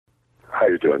How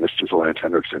you doing? This is Lance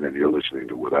Hendrickson, and you're listening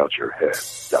to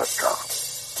WithoutYourHead.com.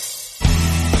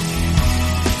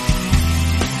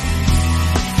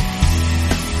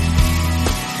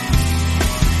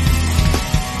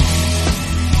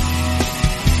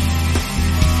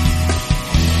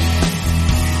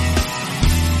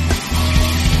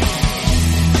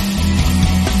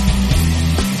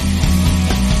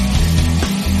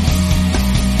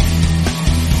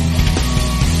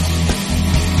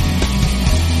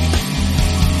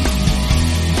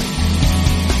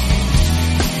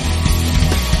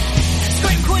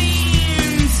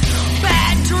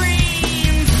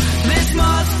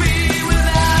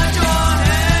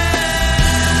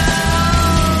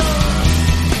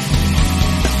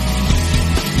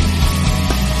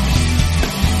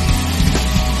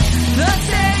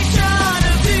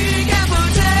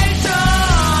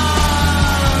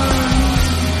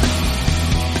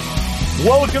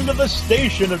 Welcome to the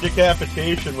Station of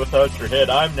Decapitation Without Your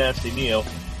Head. I'm Nasty Neil,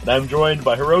 and I'm joined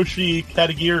by Hiroshi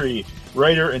Katagiri,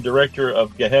 writer and director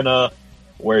of Gehenna,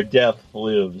 Where Death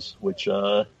Lives, which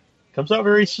comes out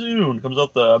very soon. Comes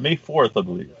out May 4th, I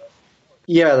believe.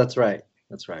 Yeah, that's right.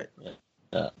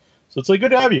 Yeah. So it's good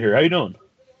to have you here. How you doing?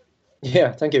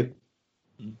 Yeah, thank you.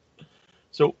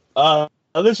 So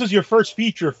this is your first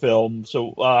feature film.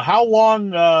 So how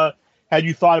long had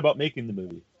you thought about making the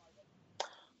movie?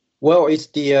 Well, it's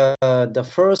the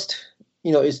first,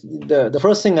 it's the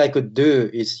first thing I could do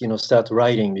is, start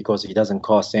writing because it doesn't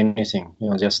cost anything,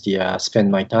 just spend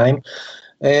my time.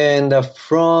 And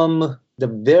from the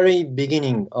very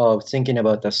beginning of thinking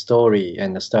about the story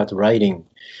and start writing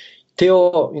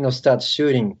till, start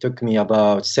shooting took me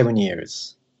about 7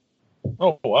 years.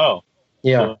 Oh, wow.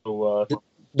 Yeah. So,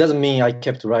 doesn't mean I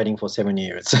kept writing for 7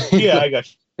 years. Yeah, I got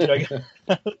you.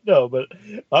 No, but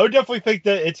I would definitely think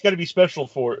that it's got to be special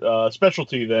to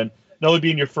you then, not only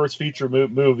being your first feature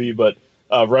movie, but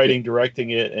writing,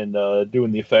 directing it, and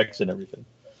doing the effects and everything.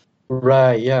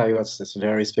 Right. Yeah, it's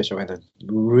very special and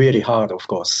really hard, of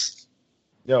course.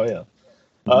 Oh, yeah.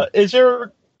 Is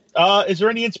there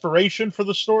any inspiration for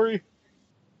the story?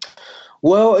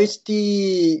 Well, it's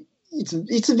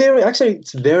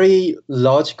very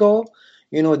logical.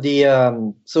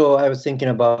 So I was thinking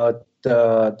about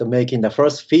the making the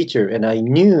first feature, and I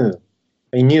knew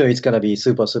it's gonna be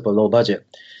super low budget.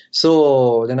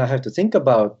 So then I have to think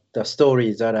about the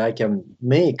stories that I can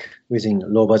make within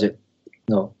low budget.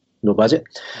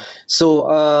 So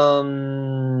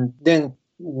then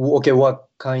okay, what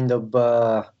kind of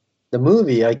the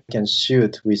movie I can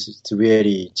shoot with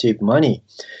really cheap money?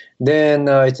 Then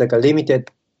it's like a limited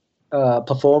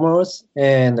performers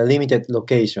and a limited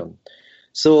location.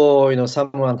 So,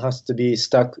 someone has to be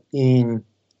stuck in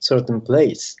certain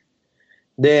place.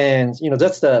 Then,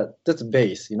 that's the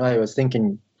base. I was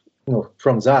thinking,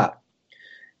 from that.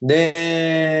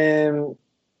 Then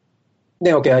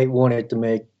okay, I wanted to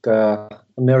make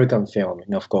American film,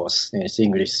 of course, and it's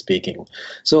English speaking.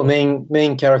 So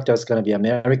main character is gonna be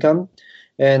American,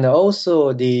 and also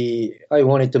I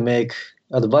wanted to make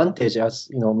advantage as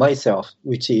myself,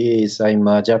 which is I'm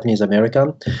a Japanese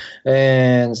American,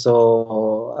 and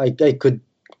so I could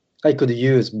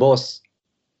use both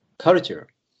culture.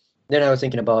 Then I was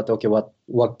thinking about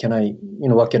what can I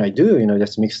do,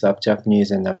 just mix up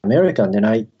Japanese and American. Then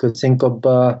I could think of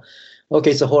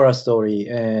it's a horror story,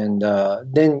 and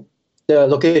then the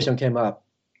location came up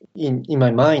in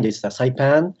my mind. It's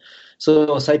Saipan.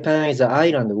 So Saipan is an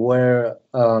island where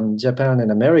Japan and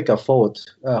America fought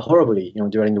horribly,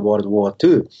 during the World War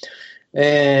II.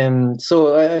 And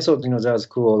so I thought, that was a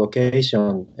cool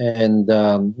location. And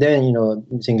then,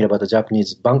 thinking about the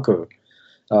Japanese bunker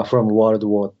from World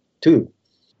War II.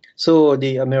 So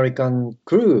the American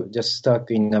crew just stuck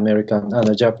in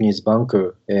Japanese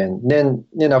bunker. And then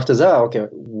after that, okay,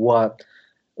 what?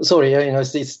 Sorry,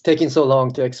 it's taking so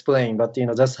long to explain, but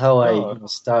that's how I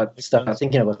start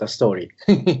thinking about the story.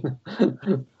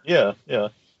 Yeah.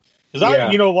 Because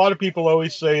a lot of people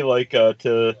always say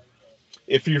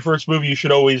if your first movie, you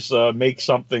should always make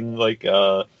something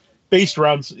based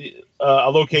around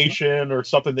a location or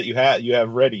something that you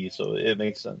have ready, so it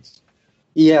makes sense.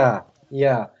 Yeah.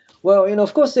 Well,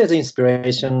 of course, there's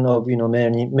inspiration of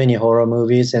many horror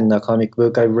movies and the comic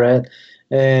book I've read,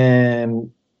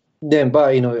 and then,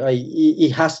 but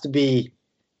it has to be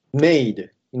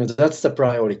made. That's the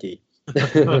priority.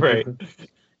 Right.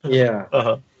 Yeah.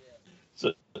 Uh-huh.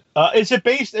 So, is it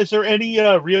based? Is there any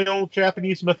real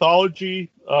Japanese mythology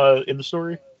in the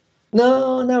story?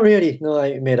 No, not really. No,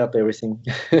 I made up everything.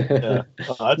 Yeah.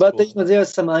 But cool. there are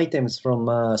some items from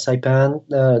Saipan.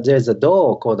 There's a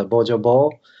doll called the Bojo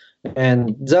Ball,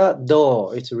 and that doll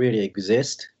it really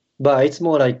exists, but it's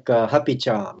more like a happy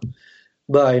charm.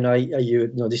 But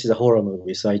this is a horror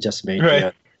movie, so I just made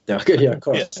Right. the Yeah.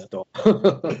 costume.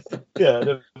 Yeah,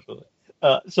 definitely.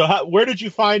 So where did you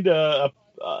find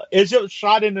is it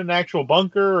shot in an actual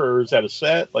bunker or is that a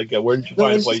set? Like, where did you No,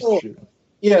 find a it's place to all, shoot?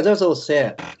 yeah, that's all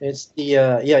set. It's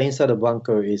inside the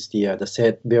bunker is the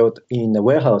set built in the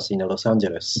warehouse in Los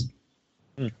Angeles.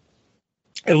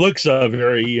 It looks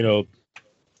very,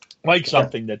 like Yeah,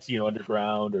 something that's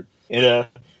underground or. And,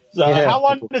 yeah. how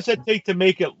long does it take to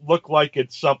make it look like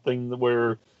it's something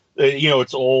where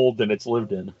it's old and it's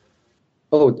lived in?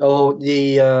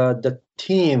 The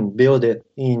team built it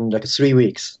in like 3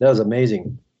 weeks. That was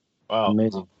amazing. Wow.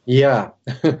 Amazing. Yeah,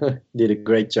 did a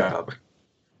great job.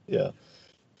 Yeah.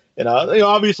 And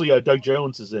obviously Doug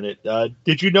Jones is in it.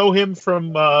 Did you know him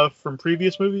from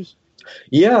previous movies?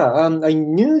 Yeah, I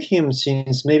knew him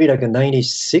since maybe like a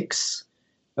 '96.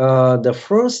 The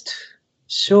first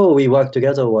show we worked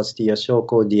together was the show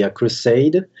called the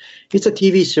Crusade. It's a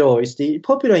TV show. It's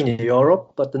popular in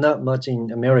Europe, but not much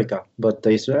in America. But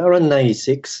it's around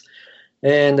 '96,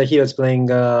 and he was playing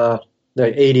the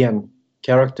alien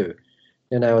character,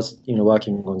 and I was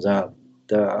working on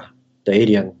the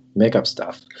alien makeup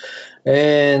stuff.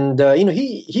 And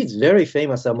he's very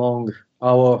famous among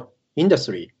our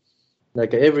industry.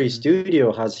 Like every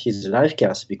studio has his live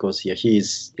cast because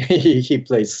he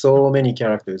plays so many Yeah.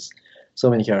 characters.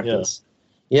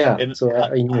 Yeah, And so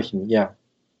I knew him. Yeah,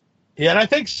 yeah, and I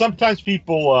think sometimes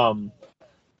people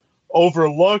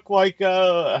overlook like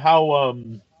how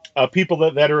people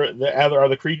that are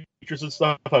the creatures and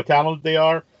stuff, how talented they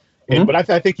are. And hmm but I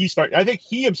think I think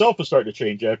he himself is starting to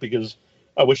change that because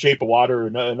with Shape of Water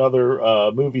and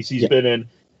other movies he's yeah, been in,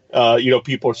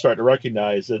 people are starting to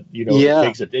recognize that yeah,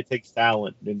 it takes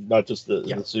talent and not just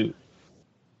yeah, the suit.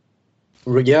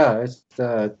 yeah.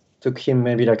 It took him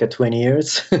maybe like a 20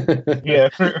 years. Yeah,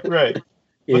 right.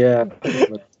 But Yeah,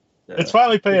 but it's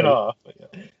finally paying yeah, off.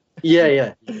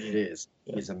 yeah, it is.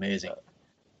 He's amazing.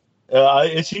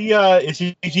 Is he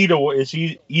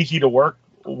easy to work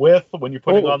with when you're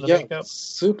putting Oh, on the yeah, makeup?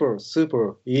 super,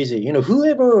 super easy.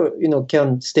 Whoever,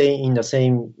 can stay in the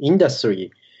same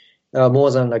industry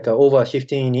more than like over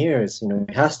 15 years,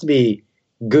 it has to be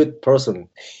good person.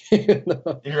 you know.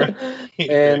 Right. Right.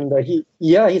 And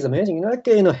he's amazing.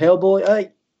 Hellboy,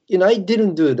 I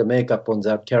didn't do the makeup on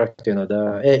that character,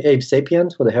 the Abe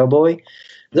Sapien for the Hellboy.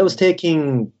 That was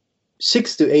taking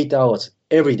 6 to 8 hours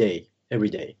every day.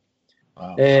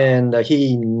 Wow. And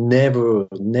he never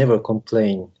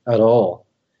complained at all.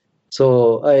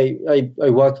 So I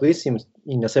worked with him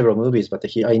in several movies, but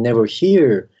I never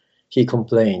hear he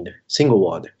complained single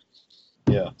word.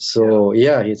 Yeah. So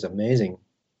yeah, he's amazing.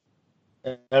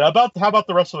 And how about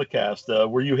the rest of the cast?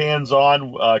 Were you hands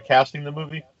on casting the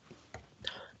movie?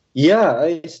 Yeah,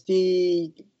 it's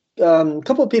the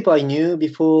couple of people I knew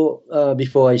before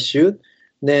I shoot.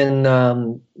 Then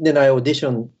I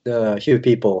auditioned a few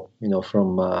people,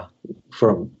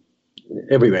 from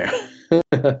everywhere.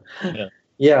 Yeah.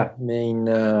 Yeah, main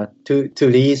two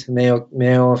leads,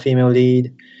 male, female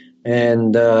lead,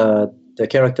 and the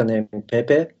character named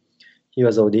Pepe. He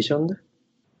was auditioned,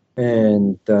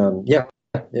 and yeah,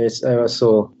 I was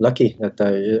so lucky that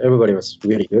everybody was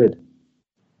really good.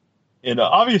 And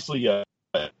obviously,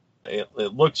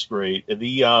 it looks great.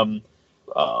 Uh,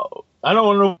 I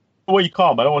don't know what you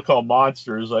call them. I don't want to call them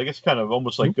monsters. I guess kind of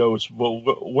almost like ghosts. Well,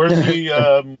 where's the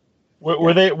Yeah.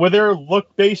 were their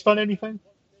look based on anything?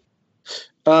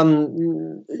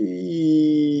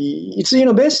 It's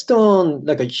based on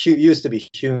like used to be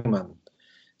human,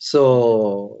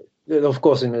 so of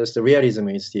course the realism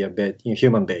is the bit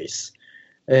human base,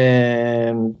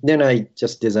 and then I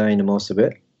just designed most of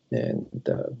it and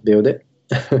build it,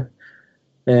 Yeah.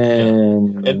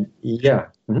 And and yeah.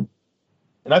 Mhm.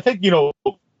 and I think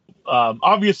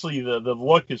obviously the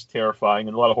look is terrifying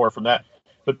and a lot of horror from that,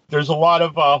 but there's a lot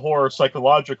of horror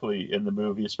psychologically in the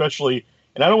movie, especially.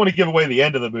 And I don't want to give away the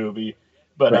end of the movie,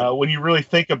 but Right. when you really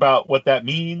think about what that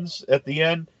means at the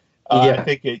end, I Yeah.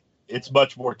 think it's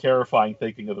much more terrifying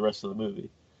thinking of the rest of the movie.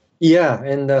 Yeah,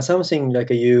 and something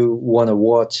like you want to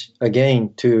watch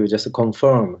again to just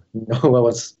confirm,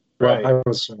 what Right. I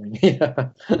was showing.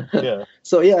 Yeah. Yeah.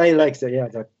 So yeah, I like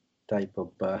that type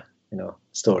of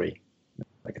story,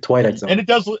 like a Twilight And Zone. it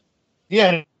does,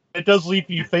 yeah, it does leave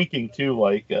you thinking too,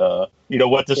 like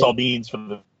what this Yeah, all means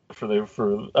for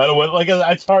I don't know, like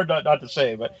it's hard not to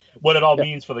say, but what it all yeah,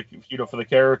 means for the for the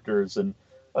characters and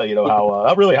yeah,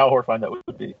 how horrifying that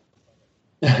would be.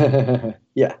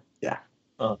 yeah, yeah.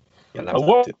 Uh, I love that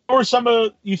what too. were some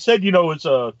of you said it's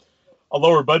a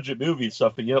lower budget movie and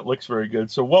stuff, but it looks very good.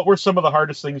 So what were some of the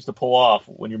hardest things to pull off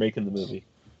when you're making the movie?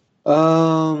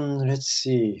 Let's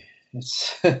see.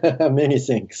 It's many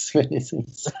things, many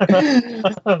things.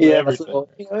 Yeah, Everything. so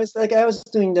it's like I was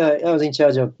in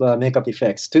charge of makeup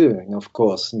effects too, of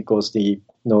course, because we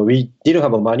didn't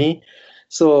have money.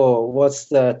 So what's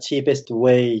the cheapest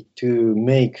way to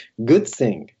make good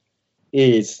thing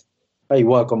is I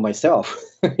work on myself.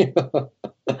 Right.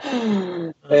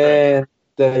 And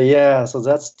yeah, so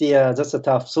that's a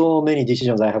tough. So many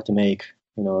decisions I have to make.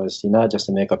 It's not just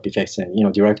the makeup effects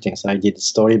and directing. So I did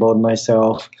storyboard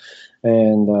myself,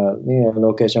 and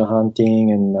location hunting,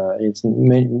 and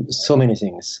so many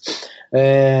things.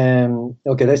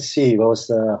 Okay, let's see. What was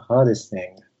the hardest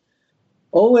thing?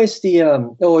 Always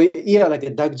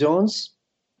like Doug Jones.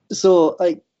 So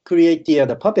I create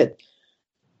the puppet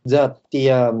that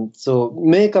so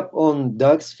makeup on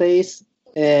Doug's face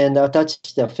and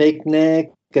attach the fake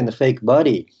neck and the fake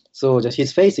body. So just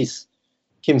his face is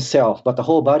himself, but the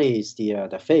whole body is the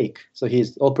fake. So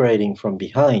he's operating from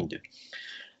behind.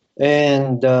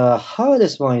 And the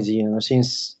hardest one is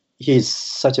since he's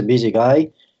such a busy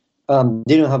guy,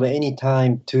 didn't have any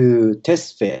time to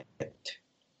test fit.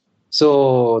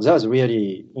 So that was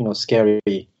really scary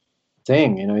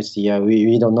thing. It's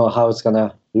we don't know how it's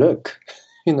gonna look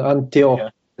until Yeah.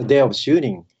 the day of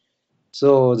shooting.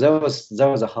 So that was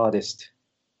the hardest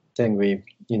thing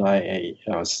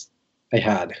I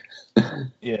had.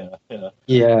 Yeah. Yeah.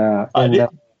 Yeah, and Did,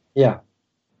 yeah,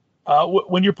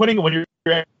 when you're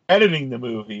editing the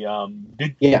movie,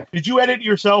 yeah. did you edit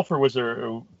yourself, or was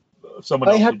there someone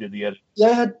I else who had did the edit? I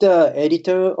had the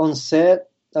editor on set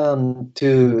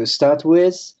to start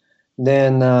with.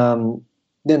 Then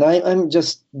I'm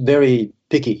just very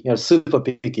picky, super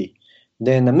picky.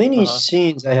 Then many Uh-huh.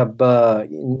 scenes I have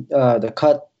the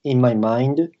cut in my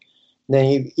mind.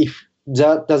 Then if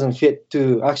that doesn't fit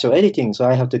to actual editing, so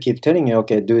I have to keep telling you,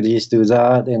 okay, do this, do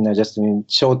that, and I just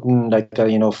shorten like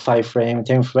 5 frame,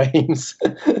 10 frames,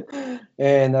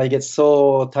 and I get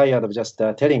so tired of just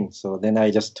telling. So then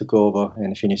I just took over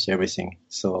and finished everything.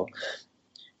 So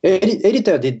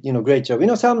editor did great job.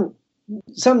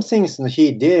 Some things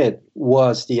he did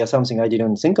was something I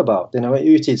didn't think about,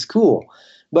 which is cool.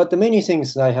 But the many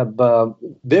things I have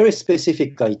very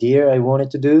specific idea I wanted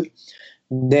to do.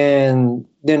 Then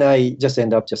I just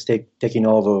end up just taking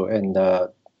over and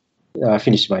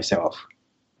finish myself.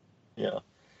 Yeah.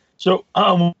 So,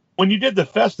 when you did the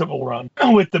festival run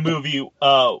with the movie,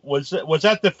 was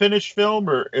that the finished film,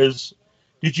 or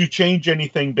did you change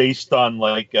anything based on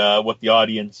like what the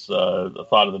audience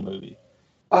thought of the movie?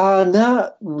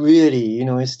 Not really.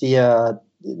 It's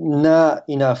not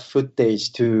enough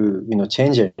footage to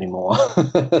change it anymore.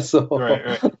 Right, So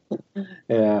right.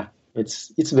 yeah,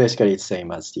 it's basically the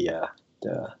same as the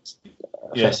Yeah.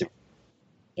 festival.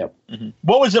 Yep.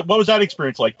 What was it? What was that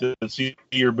experience like to see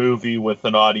your movie with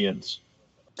an audience?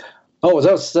 Oh,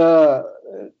 that's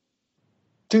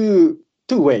two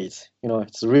ways.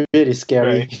 It's really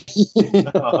scary. Right.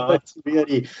 Uh-huh. It's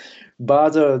really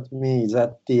bothered me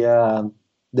that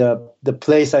the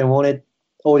place I wanted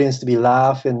audience to be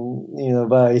laugh and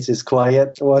but it's just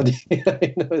quiet. Or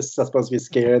it's supposed to be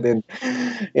scared, and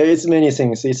it's many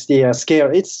things. It's the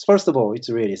scare. It's first of all, it's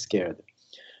really scared.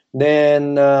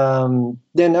 Then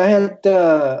I had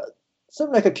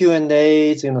some like a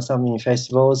Q&As, some in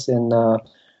festivals, and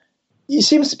it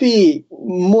seems to be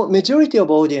majority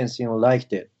of audience,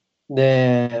 liked it.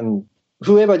 Then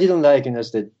whoever didn't like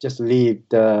it, just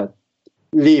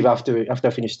leave after I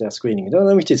finish the screening,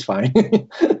 which is fine.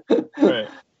 Right.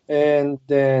 And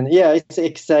then yeah, it's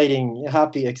exciting,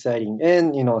 happy, exciting,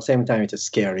 and same time it's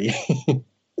scary.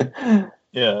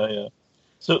 Yeah, yeah.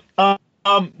 So,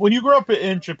 when you grew up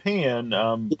in Japan,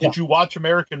 Yeah. did you watch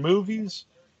American movies?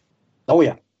 Oh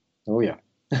yeah. Oh yeah.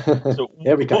 So,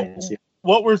 Every what kind. Yeah.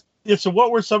 what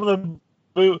were some of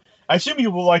the? I assume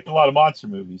you liked a lot of monster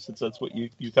movies, since that's what you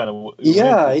kind of were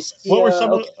Yeah. into. It's the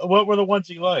okay. What were the ones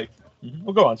you liked?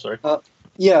 Well, go on. Sorry.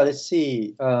 Yeah. Let's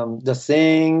see. The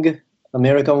Thing,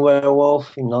 American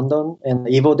Werewolf in London, and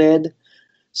Evil Dead.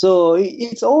 So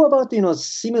it's all about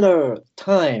similar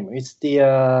time. It's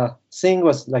the Thing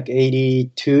was like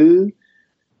 82.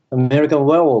 American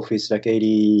Werewolf is like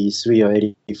 83 or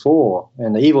 84,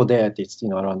 and the Evil Dead is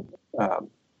around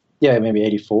maybe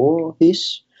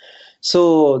 84-ish.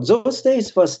 So those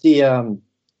days was the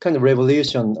kind of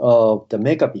revolution of the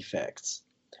makeup effects,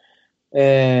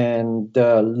 and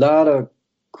a lot of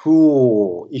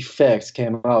cool effects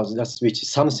came out. Which is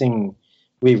something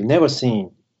we've never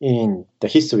seen in the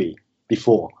history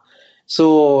before.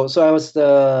 So I was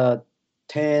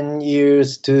 10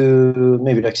 years to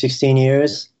maybe like 16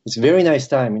 years. It's a very nice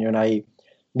time, and I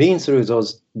been through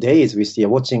those days with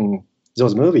watching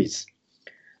those movies.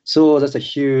 So that's a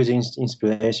huge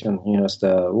inspiration. It's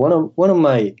the one of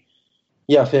my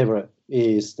favorite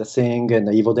is The Thing and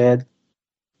The Evil Dead.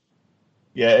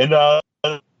 Yeah, and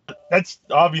that's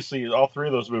obviously all three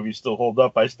of those movies still hold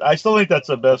up. I still think that's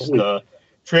the best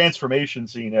transformation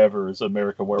scene ever is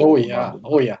American Oh Werewolf in yeah, London.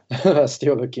 oh yeah,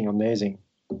 still looking amazing.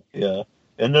 Yeah,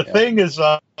 and the Yeah. thing is,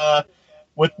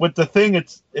 with the thing,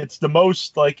 it's the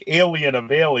most like alien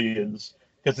of aliens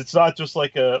because it's not just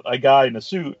like a guy in a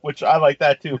suit, which I like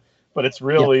that too, but it's Yeah.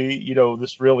 really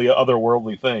this really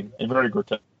otherworldly thing and very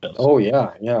grotesque. Oh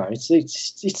yeah, yeah. It's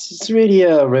really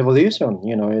a revolution.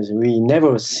 We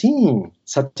never seen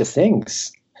such a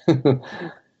things, So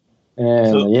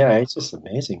and yeah, it's just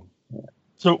amazing.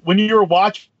 so when you were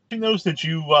watching those, did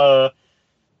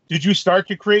you start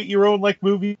to create your own like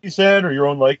movies then, or your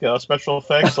own like special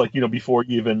effects, like before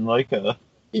you even like got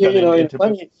into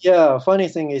movies? Funny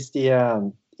thing is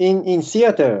the in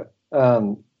theater,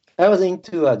 I was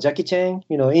into Jackie Chan.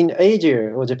 In Asia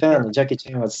or Sure. Japan, Jackie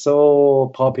Chan was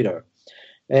so popular,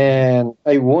 and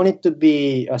I wanted to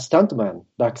be a stuntman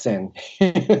back then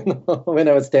when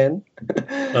I was 10.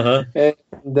 Uh-huh. And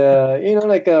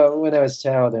like when I was a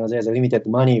child, there's a limited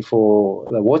money for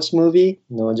the watch movie.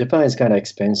 Japan is kind of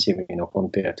expensive,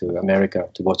 compared to America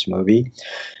to watch movie.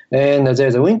 And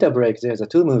there's a winter break. There's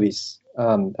two movies.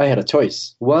 I had a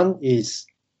choice. One is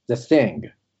The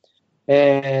Thing,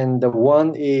 and the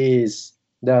one is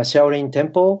the Shaolin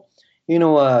Temple.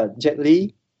 Jet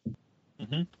Li.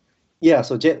 Hmm. Yeah,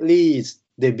 so Jet Li's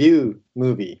debut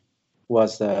movie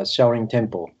was Shaolin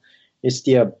Temple. It's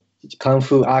the kung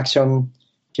fu action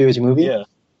huge movie. Yeah.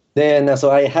 Then so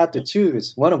I had to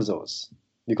choose one of those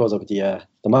because of the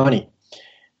money.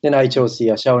 Then I chose the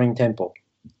Shaolin Temple.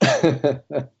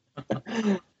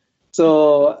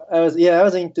 So I was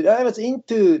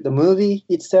into the movie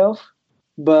itself,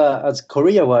 but as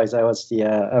career wise, I was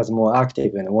more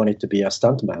active and wanted to be a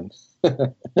stuntman.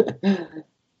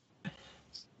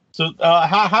 So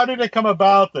how did it come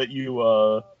about that you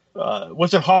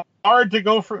was it hard to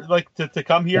go for like to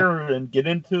come here and get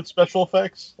into special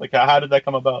effects? Like how did that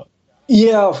come about?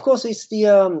 Yeah, of course, it's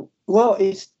the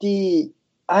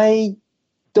I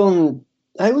don't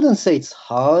I wouldn't say it's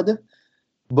hard,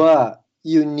 but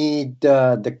you need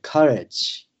the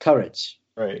courage.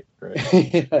 Right, right.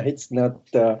 Yeah, it's not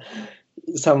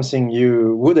something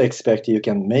you would expect you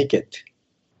can make it,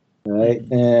 right?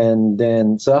 Mm-hmm. And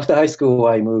then so after high school,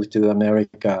 I moved to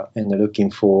America and looking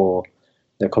for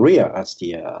the career as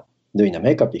the doing the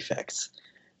makeup effects.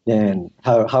 Then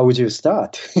how would you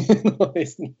start? Not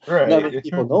many Right.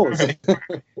 people knows. Right.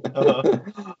 Uh,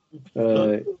 so,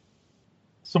 uh,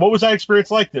 so what was that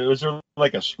experience like? Was there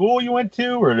like a school you went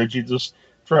to, or did you just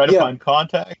try to yeah, find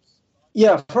contacts?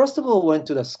 yeah. First of all, went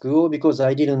to the school because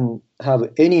I didn't have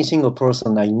any single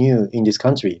person I knew in this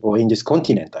country or in this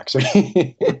continent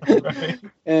actually. Right.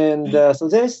 And so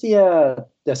there's the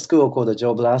school called the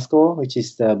Joe Blasco, which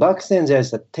is back then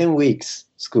there's a 10 weeks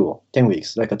school, 10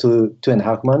 weeks, like a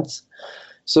 2.5 months.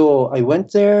 So I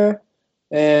went there,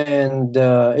 and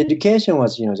education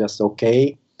was just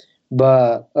okay,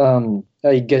 but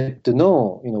I get to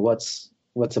know what's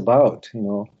about,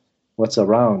 what's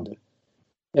around,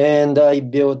 and I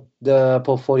built the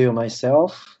portfolio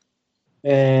myself,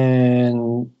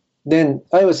 and then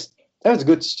I was a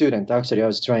good student actually. I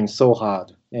was trying so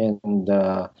hard, and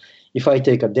if I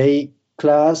take a day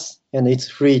class and it's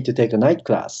free to take a night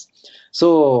class,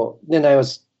 so then I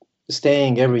was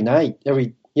staying every night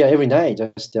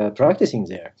just practicing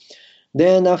there.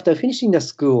 Then after finishing the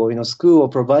school, school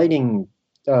providing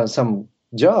some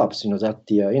jobs,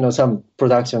 that some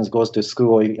productions goes to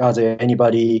school. Are there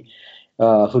anybody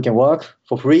who can work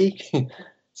for free?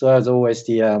 So I was always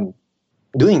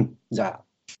doing that.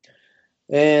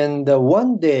 And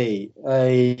one day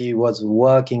I was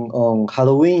working on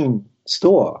Halloween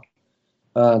store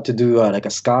to do like a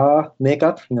scar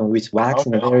makeup, with wax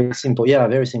and a Okay.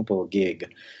 very simple gig,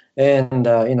 and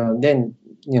then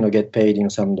get paid in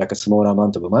some like a small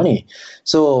amount of money.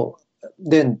 So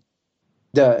then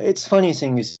it's funny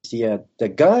thing is the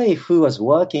guy who was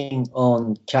working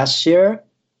on cashier,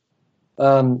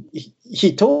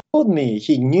 he told me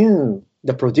he knew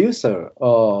the producer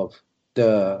of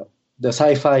the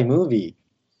sci-fi movie.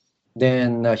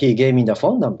 Then he gave me the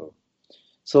phone number.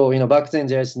 So back then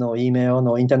there's no email,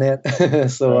 no internet,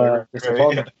 so Right, just a phone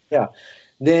right. number. Yeah.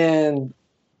 Then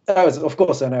I was, of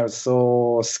course, and I was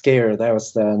so scared. I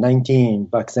was 19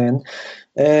 back then,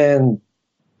 and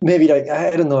maybe like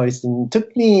I don't know. It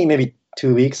took me maybe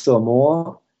 2 weeks or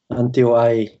more until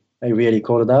I really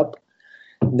called up.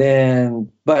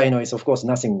 Then, but it's of course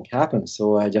nothing happened.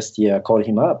 So I just called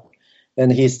him up,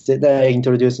 And he said, I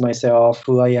introduced myself,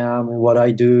 who I am, and what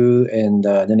I do, and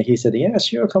then he said, "Yeah,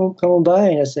 sure, come on by."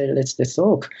 And I said, "Let's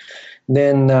talk."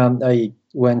 Then I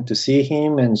went to see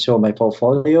him and show my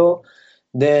portfolio.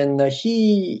 Then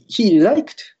he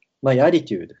liked my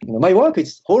attitude. My work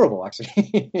is horrible,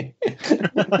 actually.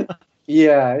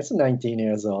 Yeah, it's 19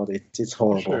 years old. It's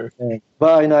horrible. Sure.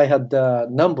 But I had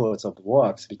numbers of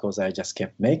works because I just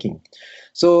kept making.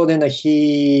 So then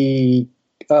he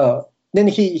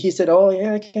said, "Oh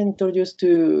yeah, I can introduce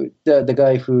to the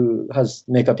guy who has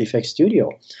makeup effects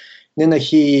studio." Then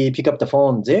he picked up the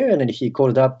phone there, and then he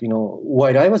called up,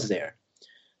 while I was there.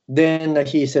 Then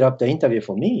he set up the interview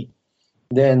for me.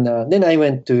 Then I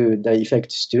went to the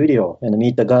effect studio and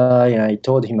meet the guy, and I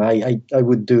told him I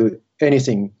would do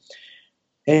anything.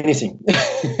 And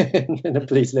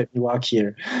please let me work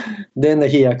here. Then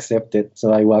he accepted.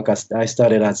 So I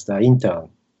started as the intern.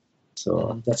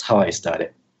 So that's how I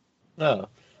started. Oh.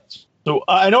 So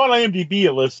I know on IMDb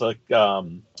it lists like I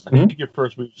think your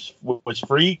first movie was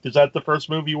Freaked. Is that the first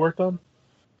movie you worked on?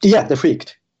 Yeah, The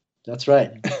Freaked. That's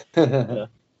right. Yeah.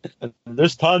 And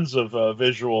there's tons of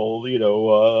visual,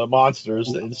 monsters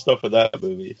and stuff in that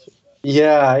movie.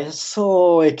 Yeah, it's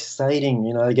so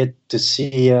exciting. I get to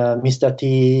see Mr.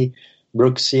 T,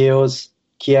 Brooke Shields,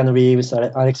 Keanu Reeves,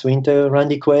 Alex Winter,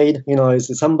 Randy Quaid.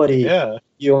 It's somebody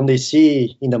you only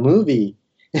see in the movie,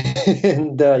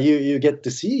 and you get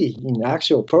to see in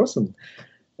actual person.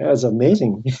 That's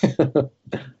amazing.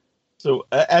 So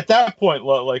at that point,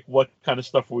 like, what kind of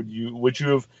stuff would you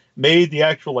have made the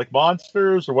actual like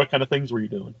monsters, or what kind of things were you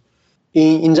doing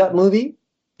in that movie?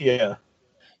 Yeah.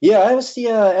 Yeah, I was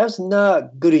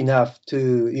not good enough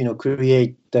to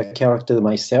create the character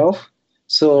myself.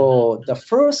 So the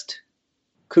first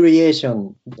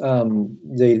creation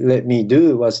they let me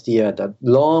do was the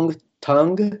long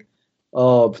tongue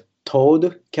of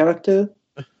Toad character.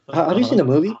 Have you seen the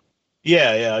movie?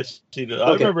 Yeah, I've seen it.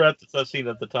 I remember seeing it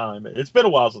at the time. It's been a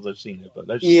while since I've seen it, but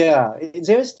there's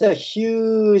the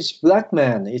huge black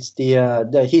man. It's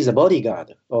he's a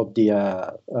bodyguard of the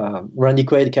Randy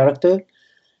Quaid character.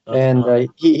 And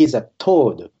he's a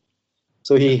toad.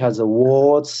 So he has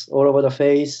warts all over the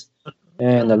face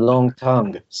and a long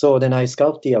tongue. So then I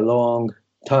sculpted a long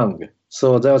tongue.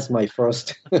 So that was my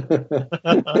first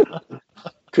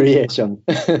creation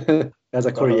as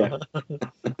a Korean.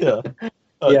 Yeah.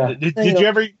 Yeah.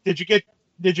 Did you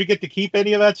get to keep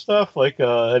any of that stuff? Like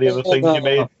any of the things you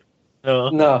made?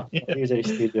 No. Usually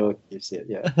studio keeps it,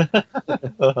 yeah.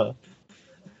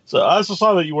 So I also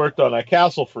saw that you worked on a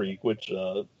Castle Freak, which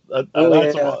I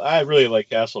really like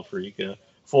Castle Freak,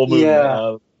 full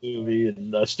moon movie,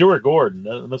 and Stuart Gordon.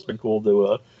 That must have been cool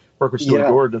to work with Stuart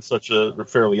Gordon at such a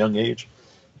fairly young age.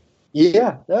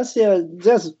 Yeah, that's a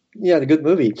good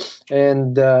movie,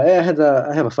 and I have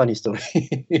a funny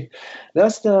story.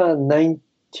 That's the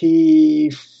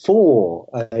 94,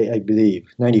 I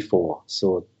believe, 94.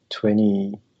 So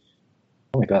 20.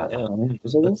 Oh my God, how many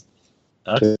years ago?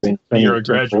 That's you're a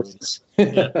graduate.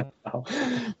 Yeah.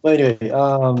 But anyway,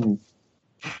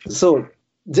 so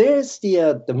there's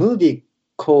the movie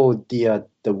called the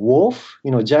Wolf.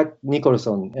 Jack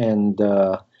Nicholson and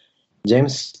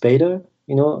James Spader.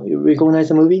 You recognize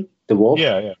the movie, The Wolf?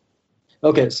 Yeah.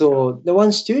 Okay, so the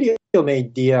one studio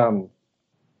made the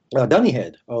dummy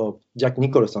head of Jack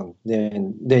Nicholson.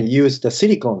 Then they used the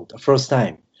silicone the first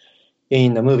time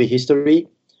in the movie history.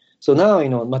 So now,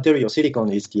 material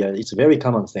silicone is it's a very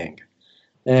common thing.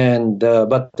 And,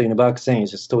 but back then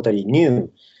it's just totally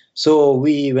new. So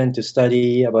we went to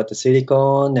study about the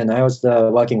silicone, and I was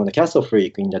working on the Castle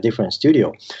Freak in a different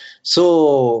studio.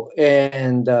 So,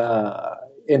 and I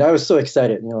was so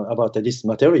excited, about this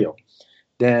material.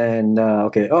 Then,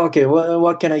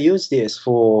 what can I use this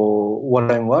for what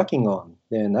I'm working on?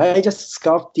 Then I just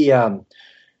sculpted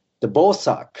the ball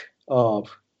sack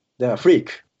of the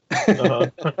freak.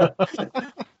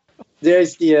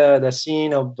 There's the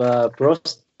scene of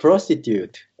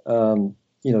prostitute.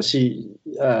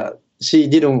 She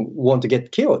didn't want to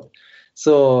get killed,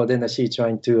 so then she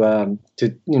trying to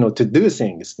do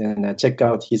things and check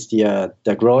out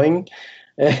the growing,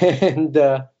 and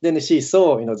then she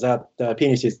saw that the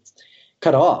penis is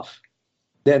cut off.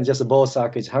 Then just a ball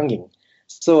sack is hanging.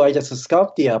 So I just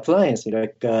sculpt the appliance,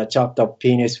 chopped up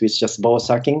penis with just ball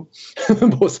sacking,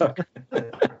 ball sack.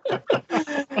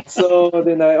 So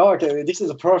then this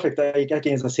is perfect. I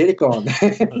can use the silicone,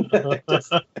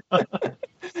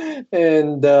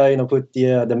 and put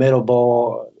the metal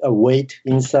ball weight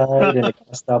inside and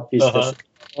cast up is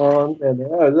And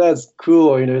that's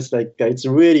cool. It's like it's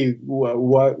really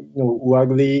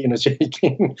waggly,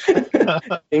 shaking,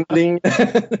 tingling,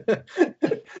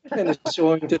 and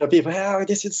showing to the people, "Oh,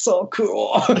 this is so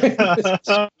cool."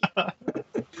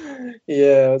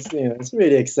 Yeah, it's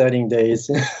really exciting days.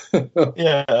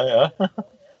 Yeah, yeah.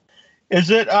 Is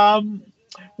it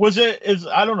was it is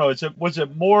I don't know, was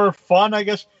it more fun, I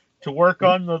guess, to work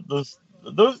on those,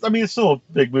 I mean it's still a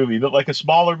big movie, but like a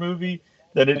smaller movie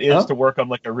than it is Huh? to work on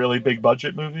like a really big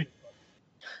budget movie?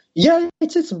 Yeah,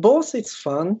 it's both. It's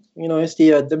fun. It's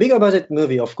the bigger budget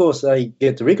movie. Of course, I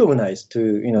get recognized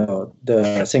to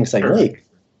the things I Sure. make.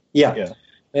 Yeah, Yeah.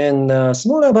 and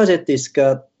smaller budget is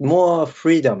got more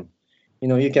freedom.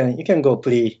 You can go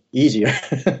pretty easier,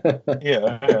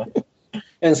 Yeah, yeah.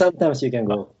 and sometimes you can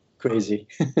go crazy.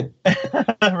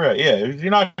 Right, yeah. You're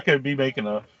not gonna be making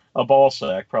a ball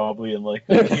sack probably in like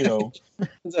That's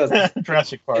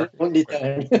Jurassic the Park. only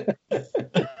time.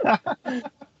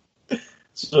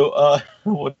 So,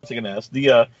 what's I gonna ask?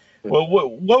 Well,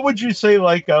 what would you say?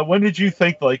 Like, when did you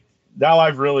think like now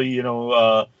I've really,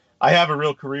 I have a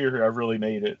real career here. I've really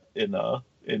made it in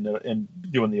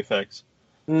doing the effects.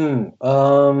 Hmm.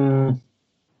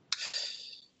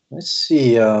 Let's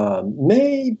see.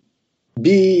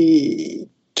 Maybe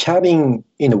cabin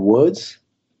in the woods.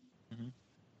 Hmm.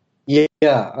 Yeah.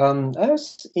 I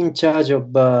was in charge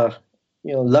of a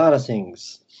lot of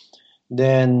things.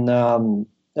 Then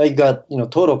I got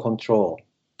total control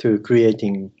to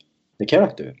creating the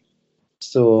character.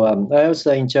 So I was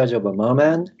in charge of a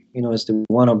merman. It's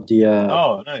one of the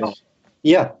Oh, nice.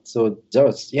 yeah. So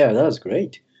that was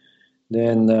great.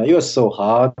 Then it was so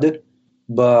hard,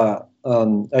 but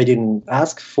I didn't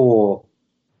ask for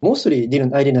mostly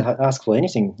didn't I didn't ask for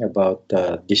anything about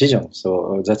the decision.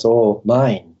 So that's all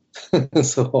mine.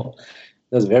 So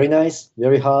that's very nice,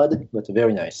 very hard, but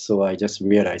very nice. So I just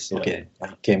realized, Yeah, okay, I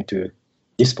came to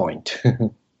this point.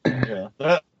 yeah.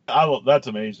 That's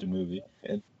an amazing movie.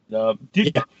 And Yeah.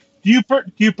 do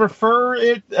you prefer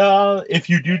it if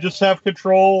you do just have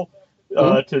control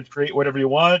Mhm. to create whatever you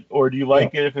want, or do you Yeah.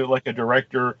 like it if it like a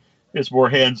director is more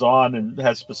hands on and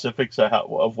has specifics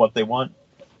of what they want?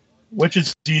 Which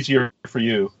is easier for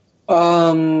you?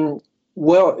 Um,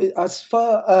 well, as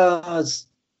far as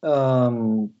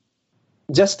um,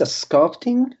 just the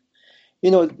sculpting,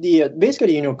 the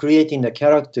basically, creating the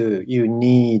character, you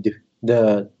need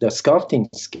the sculpting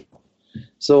skill.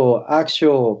 So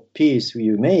actual piece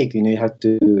you make, you have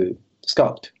to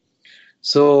sculpt.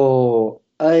 So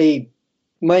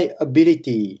my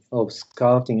ability of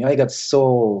sculpting, I got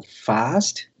so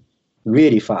fast,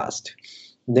 really fast.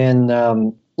 Then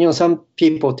some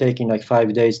people taking like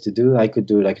 5 days to do. I could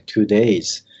do like 2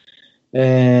 days.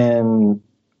 And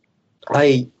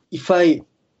if I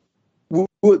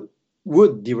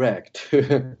would direct,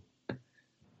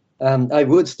 I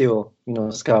would still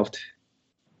sculpt,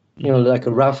 Hmm. like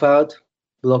a rough out,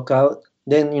 block out.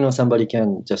 Then somebody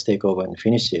can just take over and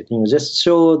finish it. Just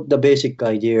show the basic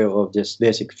idea of just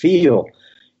basic feel.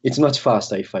 It's much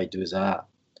faster if I do that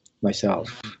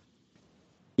myself.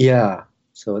 Yeah.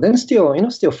 So then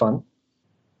still fun.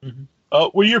 Hmm.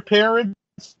 Were your parents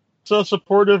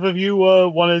supportive of you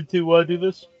wanted to do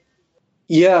this?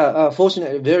 Yeah,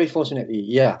 fortunately, very fortunately,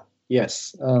 yeah,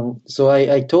 yes. So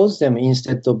I told them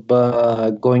instead of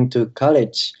going to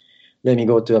college, let me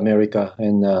go to America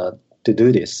and to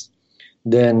do this.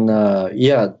 Then,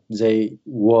 yeah, they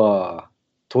were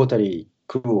totally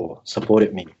cool,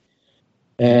 supported me.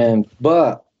 And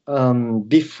but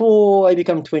before I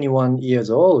became 21 years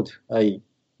old, I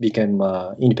became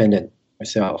independent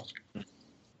myself.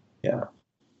 Yeah.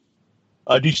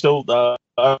 Do you still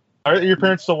are your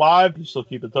parents still alive? Do you still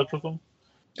keep in touch with them?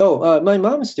 Oh, my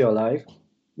mom is still alive.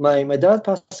 My dad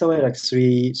passed away like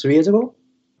three years ago.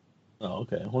 Oh,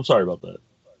 okay. Well, I'm sorry about that.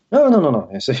 No, no, no, no.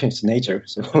 It's nature.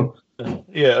 So,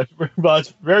 Yeah, but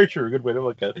it's very true. Good way to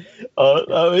look at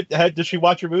it. Did she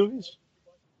watch your movies?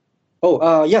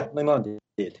 oh, yeah, my mom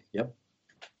did. Yep.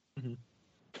 Mhm.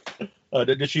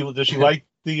 Did she like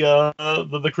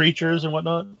the creatures and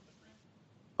whatnot?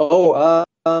 Oh,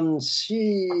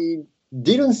 she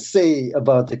didn't say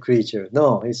about the creature.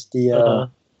 No, it's the Uh-huh.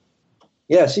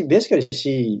 yeah.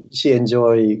 She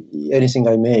enjoy anything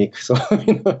I make. So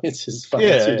it's just fine.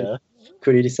 Yeah, She didn't yeah.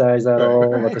 criticize at Right,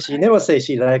 all, but she never say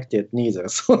she liked it neither.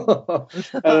 So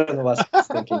I don't know what she's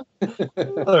thinking.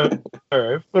 all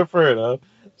right, fair enough.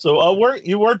 So,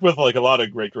 you worked with like a lot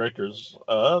of great directors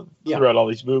Yeah, throughout all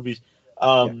these movies.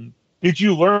 yeah. Did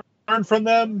you learn from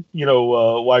them?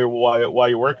 Why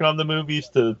you're working on the movies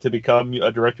to become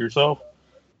a director yourself?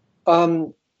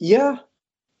 Yeah,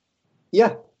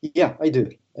 yeah, yeah. I do.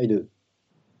 I do.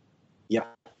 Yeah.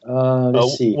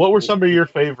 Let's see. What were some of your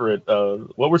favorite?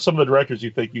 What were some of the directors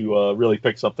you think you really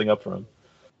picked something up from?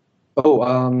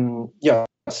 Oh, yeah,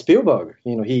 Spielberg.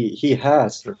 He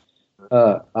has Sure.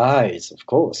 eyes, of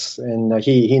course, and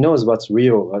he knows what's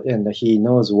real, and he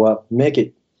knows what make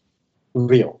it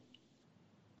real.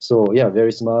 So yeah,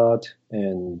 very smart,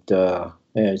 and yeah,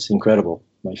 it's incredible.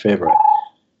 My favorite,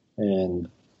 and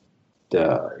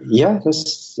yeah,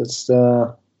 that's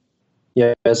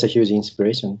yeah, that's a huge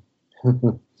inspiration.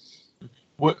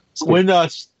 When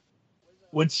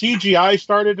when CGI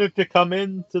started to come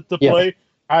in to Yeah, play,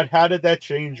 how did that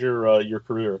change your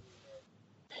career?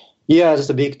 yeah, it's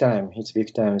a big time. It's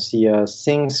big time. See,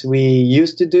 things we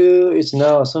used to do, it's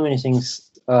now so many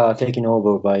things taken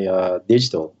over by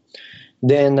digital.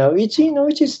 Then which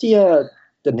is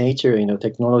the nature.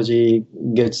 Technology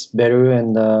gets better,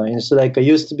 and it's like it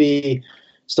used to be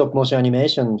stop motion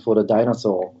animation for the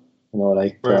dinosaur.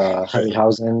 Like Right.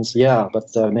 Harryhausen's, yeah, but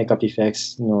makeup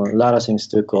effects, a lot of things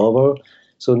took over.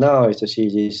 So now it's a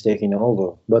CG is taking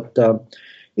over, but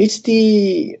it's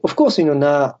of course,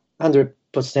 not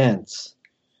 100%.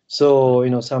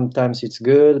 So sometimes it's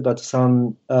good, but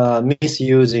some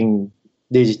misusing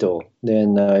digital,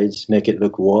 then it's make it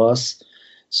look worse.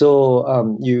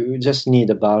 So you just need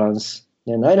a balance.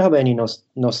 And I don't have any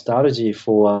nostalgia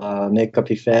for makeup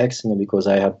effects, because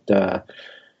I had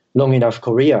long enough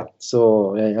career.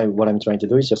 So what I'm trying to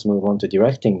do is just move on to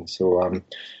directing. So,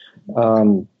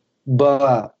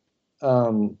 but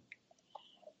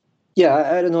yeah,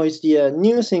 I don't know. It's the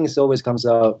new things always comes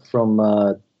out from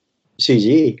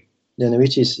CG, then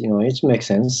which is it makes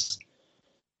sense.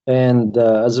 And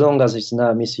as long as it's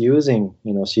not misusing,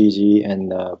 CG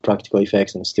and practical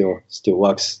effects, and still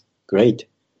works great.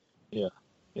 Yeah,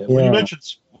 yeah. Yeah,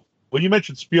 When you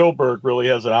mentioned Spielberg really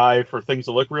has an eye for things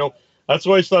that look real, that's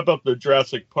what I thought about the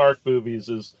Jurassic Park movies.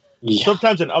 Is yeah,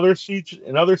 sometimes in other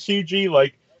CG,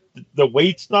 like the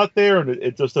weight's not there and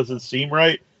it just doesn't seem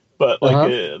right. But like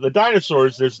uh-huh. the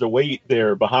dinosaurs, there's the weight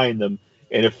there behind them,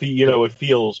 and it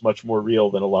feels much more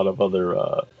real than a lot of other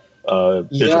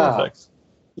visual Yeah, effects.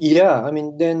 yeah. I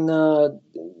mean, then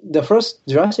the first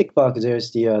Jurassic Park,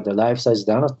 there's the life-size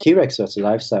dino T-Rex was a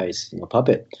life-size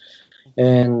puppet,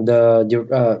 and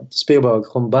Spielberg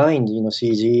combined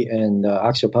CG and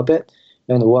actual puppet,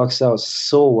 and works out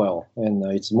so well, and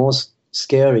it's most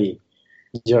scary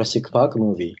Jurassic Park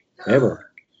movie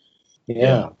ever. Yeah,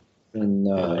 Yeah, and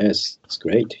yeah, yes, it's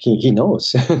great. He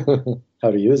knows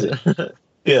how to use it.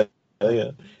 yeah,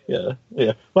 yeah, yeah,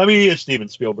 yeah. Well, I mean, he is Steven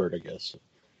Spielberg, I guess.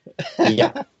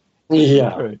 Yeah,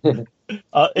 yeah. Right. It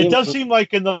Im- does seem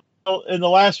like in the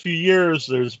last few years,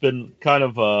 there's been kind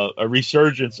of a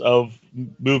resurgence of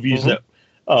movies Mhm.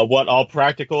 that want all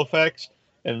practical effects.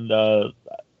 And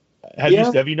have you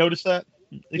Yeah, have you noticed that?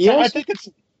 I yes, think it's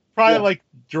probably yeah. like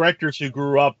directors who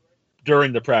grew up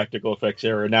during the practical effects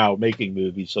era now making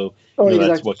movies, so Oh,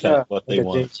 that's exactly. what Yeah, what like they a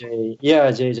want. JJ. Yeah,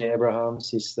 JJ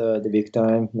Abrahams is the big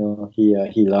time.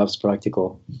 He loves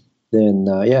practical. Then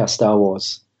yeah, Star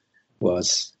Wars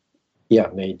was yeah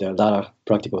made a lot of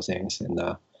practical things, and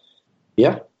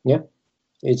yeah, yeah,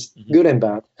 it's Hmm. good and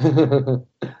bad.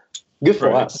 Good for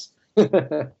Right, us.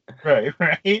 right,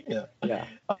 right. Yeah. Yeah.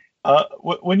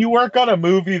 When you work on a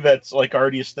movie that's like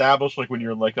already established, like when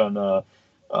you're like on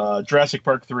Jurassic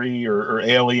Park 3 or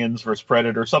Aliens versus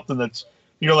Predator, something that's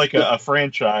like Yeah. a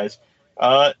franchise.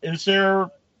 Is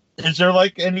there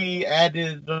like any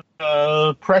added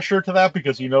pressure to that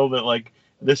because you know that like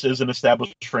this is an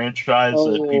established franchise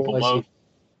that Oh, people I love?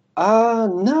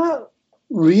 see. Not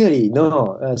really.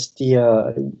 No,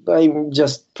 I'm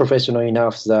just professional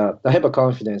enough that I have a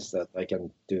confidence that I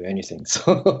can do anything.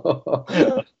 So,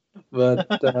 Yeah. but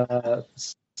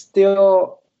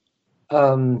still,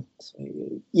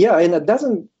 yeah, and it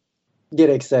doesn't get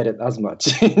excited as much.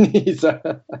 It's,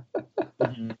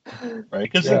 Mhm. Right,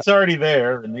 because yeah, it's already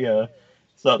there, and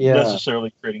it's not yeah,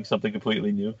 necessarily creating something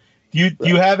completely new. Do you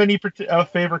right. have any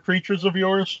favorite creatures of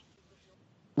yours?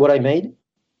 What I made?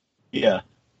 Yeah.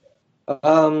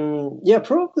 Yeah,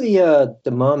 probably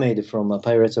the mermaid from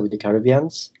Pirates of the Caribbean.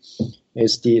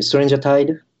 It's the Stranger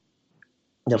Tide,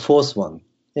 the fourth one,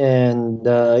 and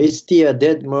it's the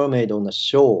dead mermaid on the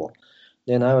shore.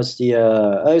 Then I was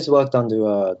worked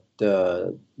under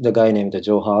the guy named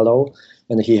Joe Harlow,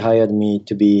 and he hired me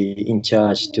to be in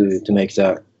charge to make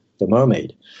the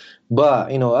mermaid. But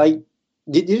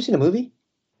did you see the movie?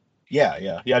 Yeah,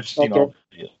 yeah, yeah. I've seen Okay. all.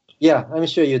 Yeah. Yeah, I'm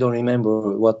sure you don't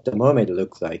remember what the mermaid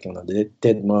looks like, the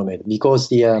dead mermaid, because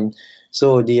the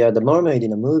mermaid in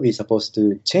the movie is supposed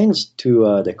to change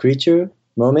to the creature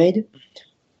mermaid,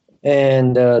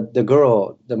 and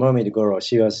the mermaid girl,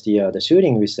 she was the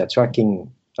shooting with the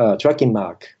tracking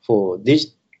mark for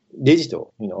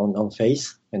digital, on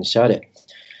face and shot it.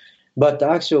 But the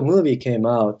actual movie came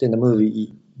out, and the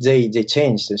movie they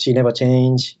changed. She never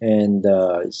changed, and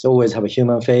it's always have a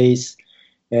human face,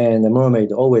 and the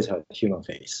mermaid always have a human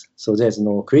face. So there's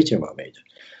no creature mermaid.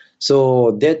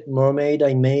 So that mermaid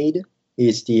I made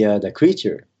is the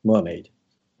creature mermaid.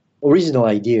 Original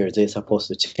idea they're supposed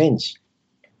to change,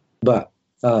 but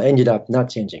ended up not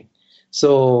changing.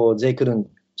 So they couldn't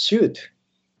shoot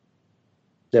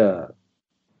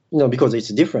because it's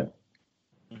different.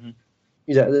 Mm-hmm.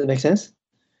 Does that make sense?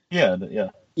 Yeah.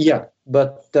 Yeah,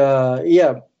 but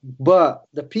but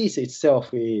the piece itself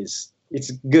it's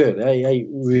good. I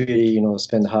really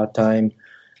spend hard time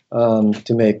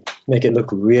to make it look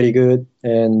really good,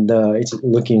 and it's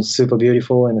looking super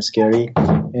beautiful and scary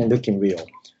and looking real.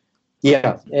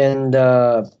 Yeah, and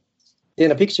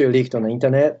then a picture leaked on the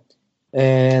internet,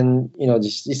 and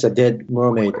it's a dead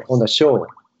mermaid on the shore,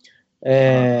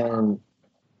 and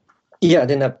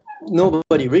then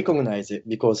nobody recognized it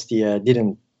because they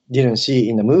didn't see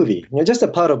in the movie. Just a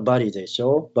part of body they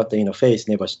show, but the face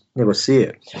never see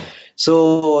it.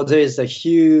 So there is a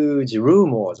huge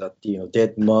rumor that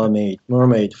dead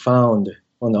mermaid found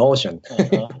on the ocean.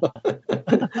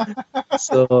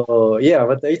 So yeah,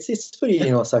 but it's pretty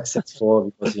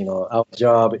successful because our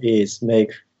job is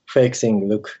make fake thing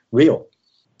look real.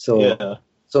 So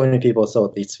so many people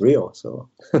thought it's real. So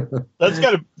I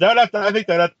think that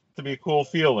had to be a cool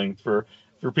feeling for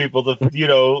people to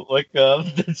like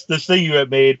this thing you have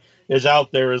made is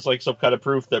out there as like some kind of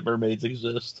proof that mermaids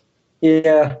exist.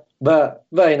 Yeah, but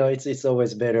it's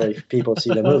always better if people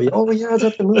see the movie. Oh yeah,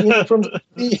 that's the movie from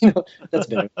that's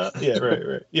better. Yeah,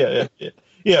 right.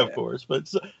 Yeah, of course.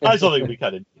 But I still think it'd be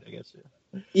kind of neat, I guess.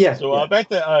 Yeah. So back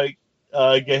to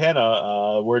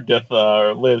Gehenna, where death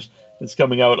lives. It's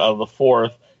coming out on the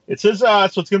 4th. It says so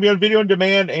it's going to be on video on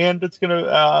demand, and it's going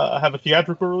to have a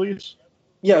theatrical release.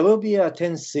 Yeah, it will be a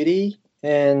 10 city,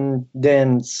 and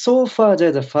then so far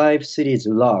there's 5 cities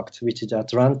locked, which is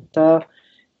Atlanta,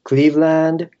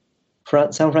 Cleveland,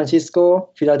 San Francisco,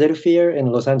 Philadelphia,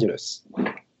 and Los Angeles.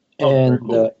 And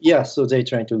cool. So they're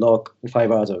trying to lock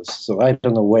 5 others. So I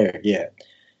don't know where yet.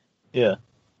 Yeah.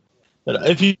 But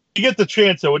if you get the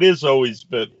chance, though, it is always a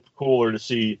bit cooler to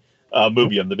see a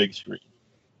movie on the big screen.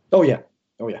 Oh, yeah.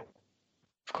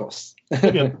 Of course.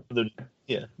 The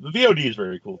VOD is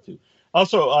very cool, too.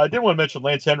 Also, I did want to mention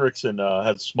Lance Henriksen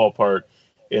has a small part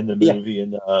in the movie. Yeah.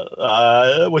 And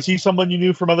was he someone you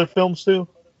knew from other films, too?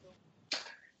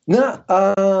 No,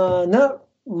 not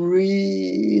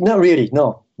really.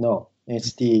 No.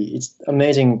 It's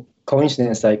amazing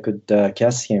coincidence I could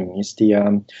cast him. It's he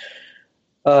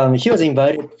was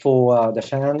invited for the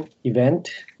fan event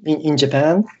in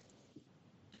Japan.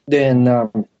 Then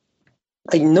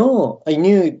I knew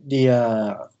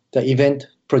the event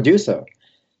producer.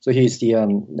 So he's I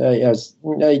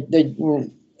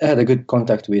had a good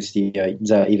contact with the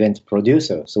event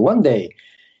producer. So one day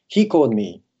he called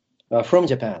me from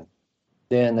Japan.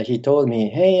 Then he told me,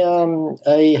 hey,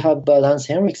 I have Lance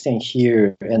Henriksen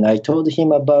here, and I told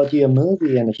him about your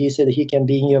movie, and he said he can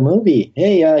be in your movie.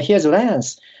 Hey, here's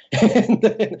Lance. And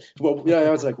then, I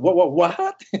was like,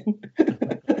 what?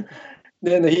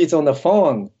 Then he's on the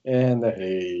phone, and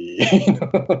hey,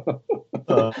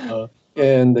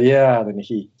 and then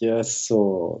he just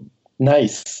so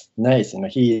nice,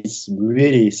 he's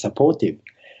really supportive.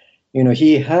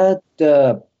 He had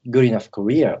good enough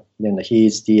career, then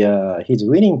he's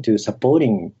willing to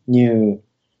supporting new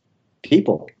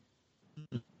people,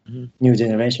 new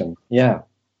generation. Yeah.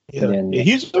 Then,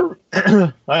 he's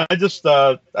I had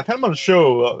him on a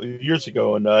show years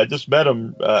ago, and I just met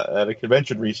him at a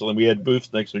convention recently. We had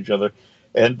booths next to each other,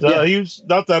 and he was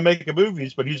not that making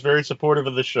movies, but he's very supportive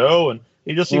of the show, and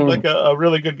he just seemed like a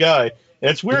really good guy. And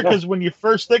it's weird because when you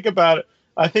first think about it,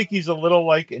 I think he's a little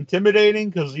like intimidating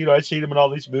because I see him in all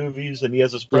these movies and he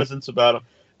has this presence about him.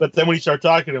 But then when you start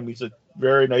talking to him, he's a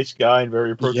very nice guy and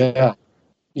very approachable.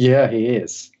 Yeah, he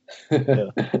is.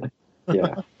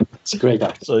 Yeah, it's a great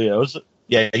actor. So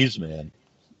he's a man.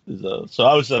 So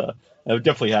I was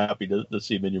definitely happy to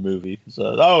see him in your movie. He's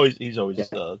always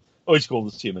cool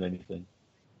to see him in anything.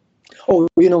 Oh,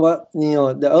 you know what?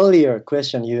 The earlier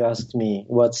question you asked me,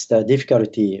 what's the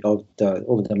difficulty of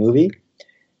the movie?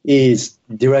 Is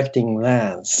directing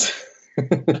Lance.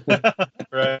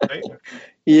 Right.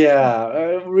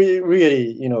 Yeah,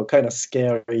 really, kind of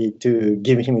scary to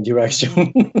give him a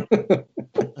direction.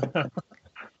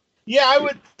 Yeah, I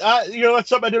would. That's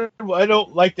something I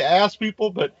don't like to ask people,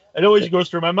 but it always goes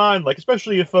through my mind. Like,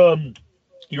 especially if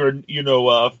you're,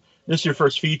 this is your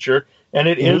first feature, and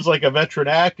it is like a veteran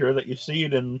actor that you've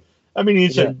seen in. I mean,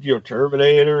 he's in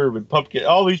Terminator and Pumpkin,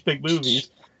 all these big movies.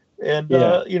 And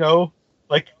Yeah.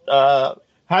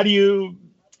 how do you,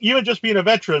 even just being a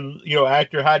veteran,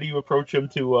 actor, how do you approach him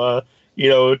to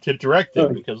to direct him? Oh,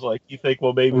 Because you think,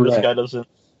 well, maybe this right. guy doesn't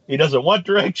want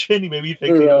direction. Maybe he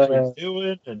thinks he knows what he's Right.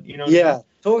 doing, and you know what I Yeah, mean?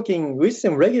 talking with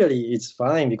them regularly is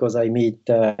fine because I meet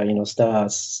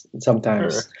stars Sure.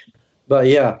 sometimes. But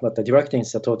yeah, but the directing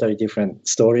is a totally different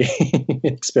story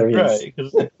experience. Right,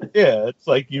 because it's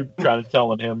like you trying to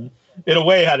telling him in a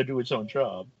way how to do his own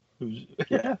job. Who's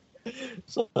Yeah.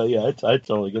 so yeah, I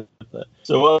totally get that.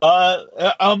 So I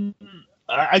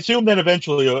assume that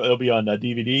eventually it'll be on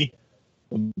DVD,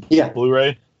 and Yeah.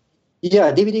 Blu-ray.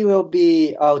 Yeah, DVD will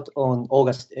be out on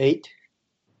August 8th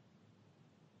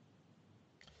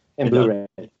and And Blu-ray.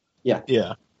 Yeah.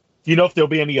 yeah, do you know if there'll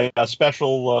be any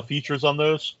special features on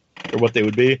those, or what they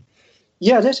would be?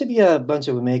 Yeah, there should be a bunch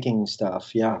of making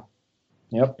stuff. Yeah.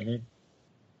 Yep. Mm-hmm.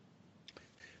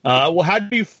 Well, how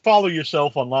do you follow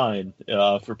yourself online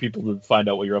for people to find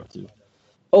out what you're up to?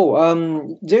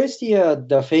 Oh, there's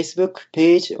the Facebook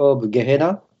page of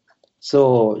Gehenna,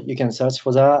 so you can search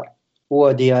for that. Or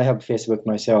I have Facebook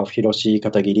myself, Hiroshi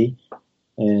Katagiri,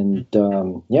 and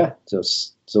yeah,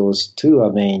 those two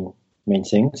are main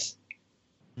things.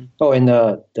 Oh, and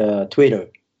the Twitter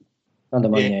under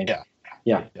my name.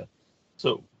 Yeah.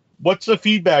 So, what's the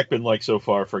feedback been like so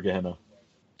far for Gehenna?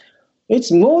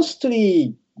 It's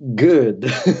mostly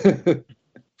good,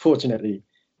 fortunately,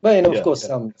 but of course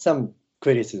some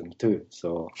criticism too.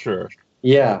 So sure.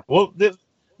 Yeah. Well,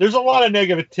 there's a lot of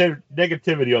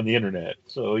negativity on the internet,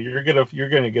 so you're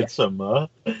gonna get some.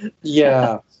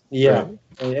 Yeah. Right.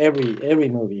 Every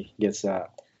movie gets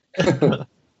that.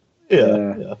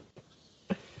 Yeah.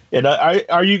 And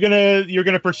you're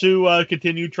gonna pursue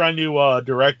continue trying to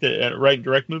write and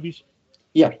direct movies?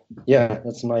 Yeah,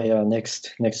 that's my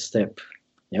next step.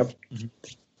 Yep.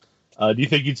 Do you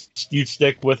think you'd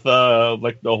stick with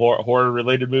like the horror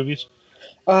related movies?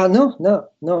 No.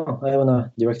 I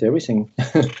wanna direct everything.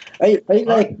 I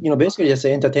like basically just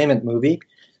an entertainment movie.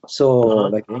 So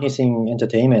like anything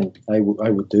entertainment, I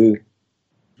would do.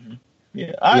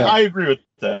 Yeah, I agree with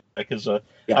that because I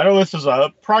know this is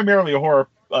primarily a horror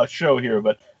show here,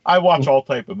 but I watch all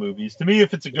type of movies. To me,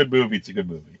 if it's a good movie, it's a good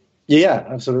movie. Yeah,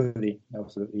 absolutely. Yeah.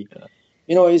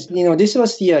 This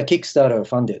was the Kickstarter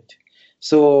funded,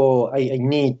 so I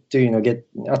need to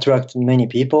attract many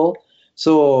people.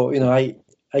 So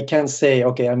I can't say,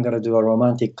 okay, I'm gonna do a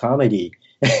romantic comedy,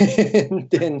 and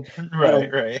then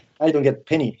I don't get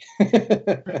penny.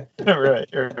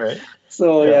 right.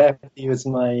 So I have to use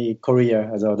my career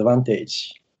as an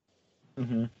advantage.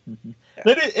 Mm-hmm.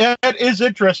 That is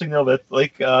interesting though, that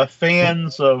like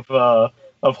fans of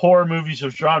horror movies,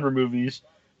 of genre movies,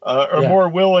 are more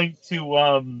willing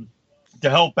to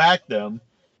help back them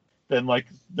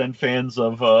than fans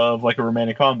of like a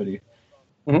romantic comedy.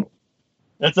 Mm-hmm.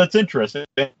 That's interesting.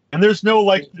 And there's no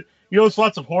there's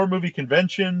lots of horror movie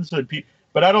conventions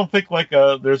but I don't think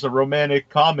there's a romantic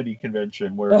comedy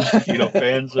convention where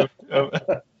fans of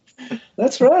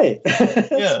That's right.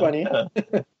 That's funny.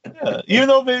 Yeah. Even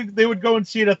though they would go and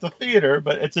see it at the theater,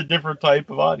 but it's a different type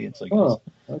of audience, I guess. Oh,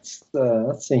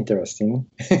 that's interesting.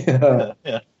 Yeah.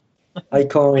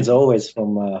 Icon is always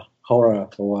from horror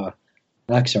or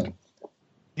action.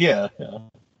 Yeah.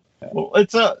 Well,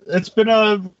 it's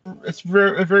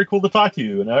very very cool to talk to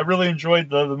you, and I really enjoyed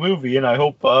the movie, and I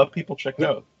hope people check it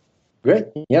out. Great.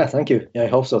 Yeah, thank you. Yeah, I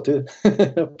hope so too.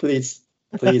 Please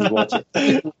watch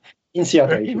it. In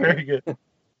theater. Very good.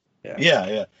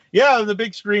 Yeah. On the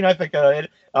big screen, I think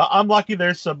I'm lucky.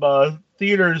 There's some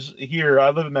theaters here.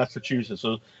 I live in Massachusetts,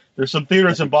 so there's some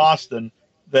theaters in Boston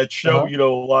that show a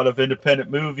lot of independent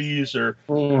movies or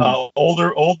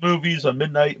old movies on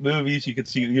midnight movies. You can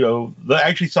see I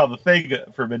actually saw The Thing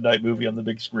for midnight movie on the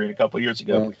big screen a couple of years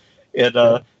ago,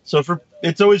 and so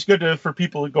it's always good for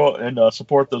people to go and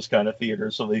support those kind of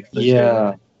theaters. So they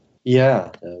that'd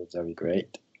be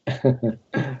great.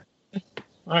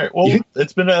 All right. Well,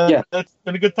 it's been a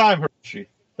good time, Hiroshi.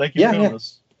 Thank you for doing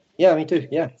this. Yeah, me too.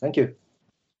 Yeah, thank you.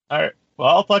 All right. Well,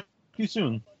 I'll talk to you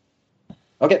soon.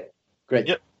 Okay. Great.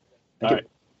 Yep. Thank you.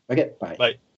 Okay. Bye.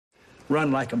 Bye.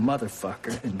 Run like a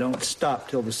motherfucker and don't stop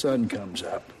till the sun comes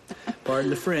up. Pardon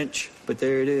the French, but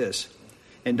there it is.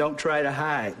 And don't try to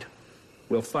hide.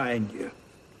 We'll find you.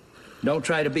 Don't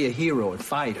try to be a hero and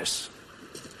fight us.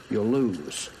 You'll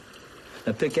lose.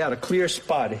 Now pick out a clear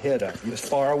spot ahead of you, as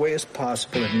far away as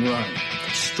possible, and run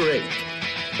straight.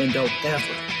 And don't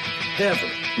ever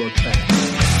look back.